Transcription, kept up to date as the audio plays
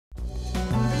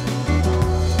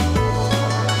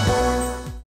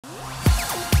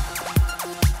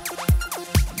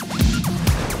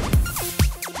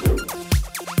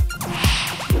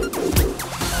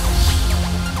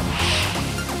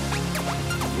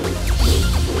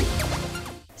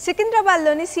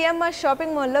సికింద్రాబాద్లోని CMR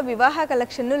shopping మాల్లో వివాహ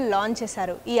కలెక్షన్ను launch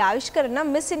చేశారు. ఈ ఆవిష్కరణ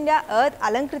మిస్ ఇండియా ఎర్త్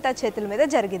అలంకృత చేతుల మీద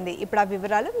జరిగింది. ఇప్పుడు ఆ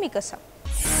వివరాలు మీకోసం.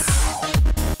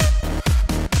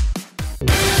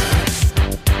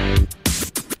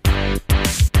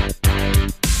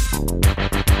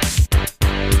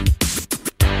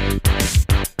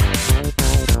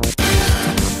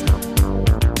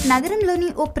 నగరంలోని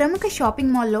ఓ ప్రముఖ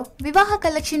షాపింగ్ మాల్లో వివాహ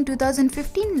కలెక్షన్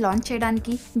 2015 లాంచ్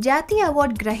చేయడానికి జాతీయ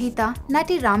అవార్డు గ్రహీత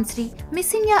నటి Ramsri,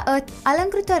 miss India earth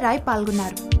Alankrita Roy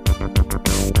పాల్గొన్నారు.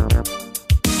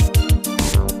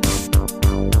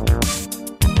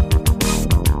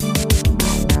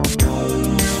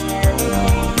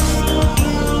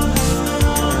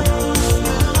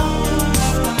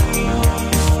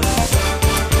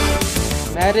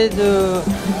 మ్యారేజ్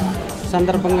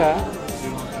సందర్భంగా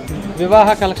వివాహ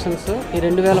కలెక్షన్స్ ఈ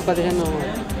 2015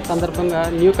 సందర్భంగా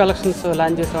న్యూ కలెక్షన్స్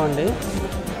లాంచ్ చేసామండి.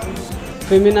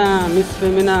 మిస్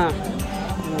ఫెమినా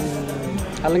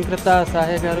అలంకృత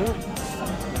సాహే గారు,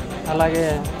 అలాగే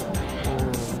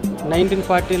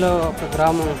 1940లో ఒక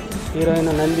గ్రామం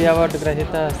హీరోయిన్ నంది అవార్డు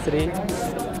గ్రహీత శ్రీ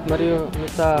మరియు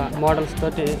మిగతా మోడల్స్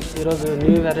తోటి ఈరోజు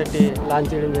న్యూ వెరైటీ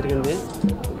లాంచ్ చేయడం జరిగింది.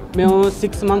 మేము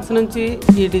 6 months నుంచి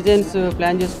ఈ డిజైన్స్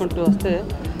ప్లాన్ చేసుకుంటూ వస్తే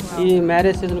ఈ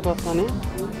మ్యారేజ్ సీజన్ కోసమని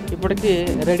ఇప్పటికీ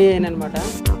రెడీ అయినమాట.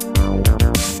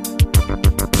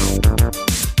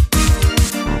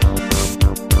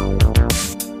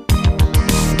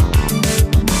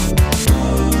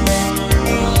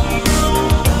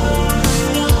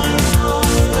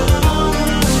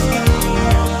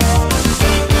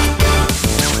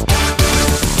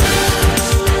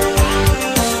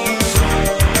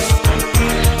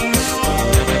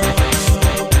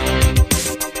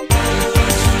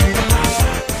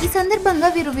 సందర్భంగా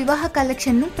వీరు వివాహ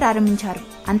కలెక్షన్ను ప్రారంభించారు.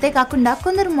 అంతేకాకుండా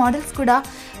కొందరు మోడల్స్ కూడా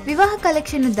వివాహ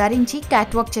కలెక్షన్ను ధరించి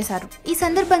క్యాట్ వాక్ చేశారు. ఈ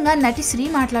సందర్భంగా నటి శ్రీ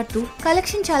మాట్లాడుతూ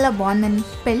కలెక్షన్ చాలా బాగుందని,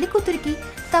 పెళ్లి కూతురికి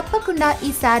తప్పకుండా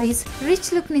ఈ శారీస్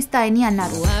రిచ్ లుక్ నిస్తాయని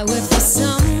అన్నారు.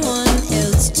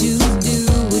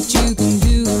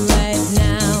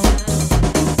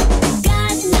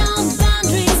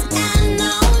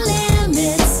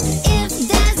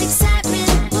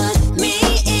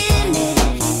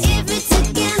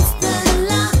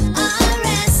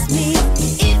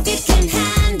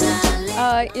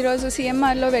 ఈరోజు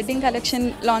CMRలో వెడ్డింగ్ కలెక్షన్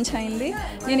లాంచ్ అయింది.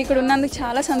 నేను ఇక్కడ ఉన్నందుకు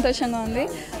చాలా సంతోషంగా ఉంది.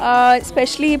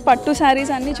 ఎస్పెషలీ పట్టు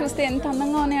శారీస్ అన్నీ చూస్తే ఎంత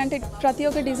అందంగా ఉన్నాయంటే ప్రతి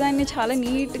ఒక్క డిజైన్ని చాలా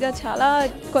నీట్గా, చాలా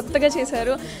కొత్తగా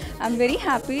చేశారు. I'm very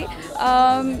happy.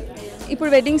 ఇప్పుడు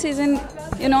wedding season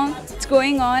it's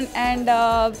going on and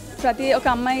ప్రతి ఒక్క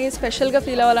అమ్మాయి స్పెషల్గా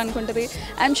feel అవ్వాలనుకుంటుంది.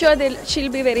 I'm sure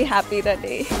she'll be very happy that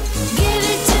day.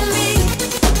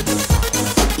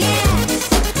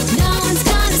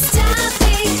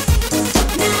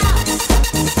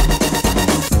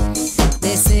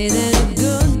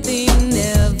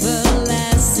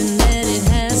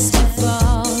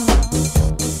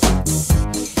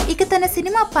 తన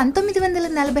సినిమా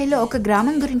 1940లో ఒక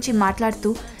గ్రామం గురించి మాట్లాడుతూ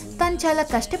తాను చాలా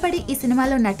కష్టపడి ఈ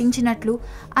సినిమాలో నటించినట్లు,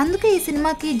 అందుకే ఈ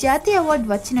సినిమాకి జాతీయ అవార్డు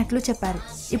వచ్చినట్లు చెప్పారు.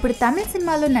 ఇప్పుడు తమిళ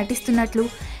సినిమాలో నటిస్తున్నట్లు,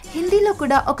 హిందీలో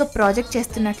కూడా ఒక ప్రాజెక్ట్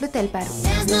చేస్తున్నట్లు తెలిపారు.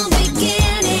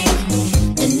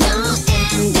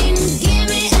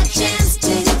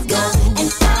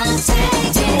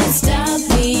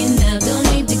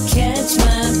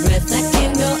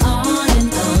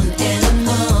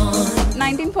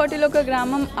 ఒక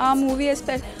గ్రామం, ఆ మూవీ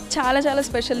చాలా చాలా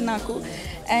స్పెషల్ నాకు.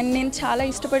 అండ్ నేను చాలా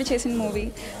ఇష్టపడి చేసిన మూవీ.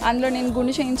 అందులో నేను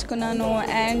గుండు చేయించుకున్నాను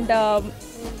అండ్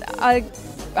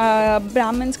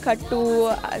బ్రాహ్మణ్స్ కట్టు,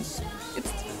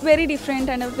 it's very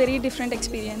different and very different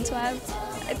experience.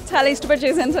 చాలా ఇష్టపడి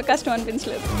చేశాను, సో కష్టం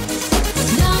అనిపించలేదు.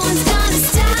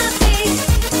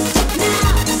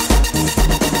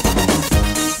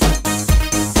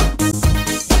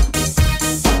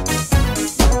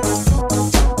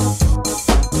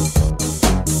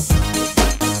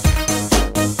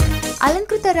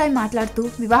 అలంకృత రాయ్ మాట్లాడుతూ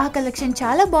వివాహ కలెక్షన్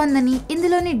చాలా బాగుందని,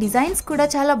 ఇందులోని డిజైన్స్ కూడా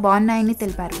చాలా బాగున్నాయని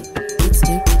తెలిపారు.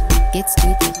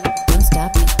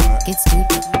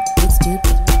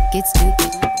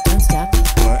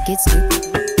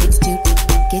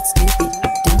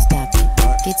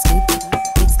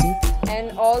 And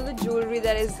all the jewelry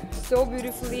that is so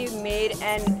beautifully made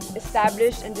and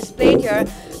established and displayed here,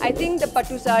 I think the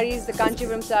pattu sarees, the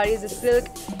kanchivaram sarees, the silk,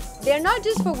 they're not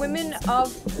just for women of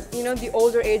the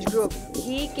older age group.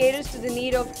 He caters to the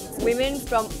need of women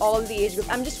from all the age groups.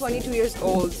 I'm just 22 years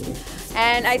old,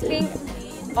 and I think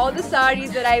all the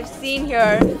sarees that I've seen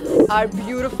here are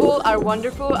beautiful, are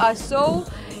wonderful, are so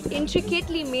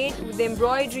intricately made with the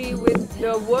embroidery, with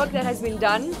the work that has been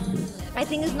done. I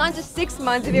think it's not just 6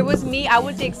 months. If it was me, I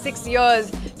would take 6 years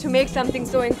to make something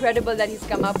so incredible that he's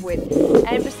come up with.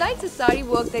 And besides the sari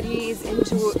work that he is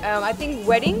into, I think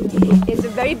wedding is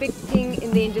a very big thing in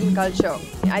the Indian culture.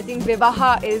 I think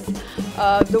Vivaha is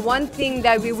the one thing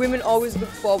that we women always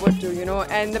look forward to, you know,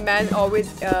 and the man always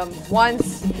wants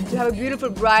to have a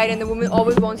beautiful bride, and the woman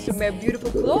always wants to wear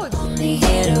beautiful clothes. Only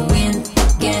here to win,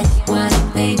 get what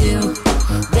they do.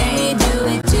 They do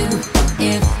it too.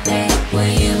 If they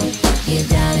were you, you've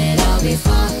done it all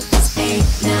before. Speak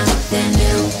now, then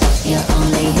do. You're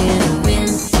only here to win,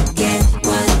 get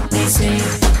what they say.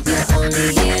 You're only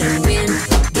here to win,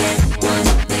 get what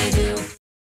they do.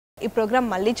 ఈ programme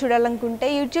మళ్ళీ చూడాలనుకుంటే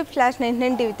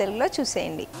YouTube/99TV తెలుగులో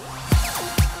చూసేయండి.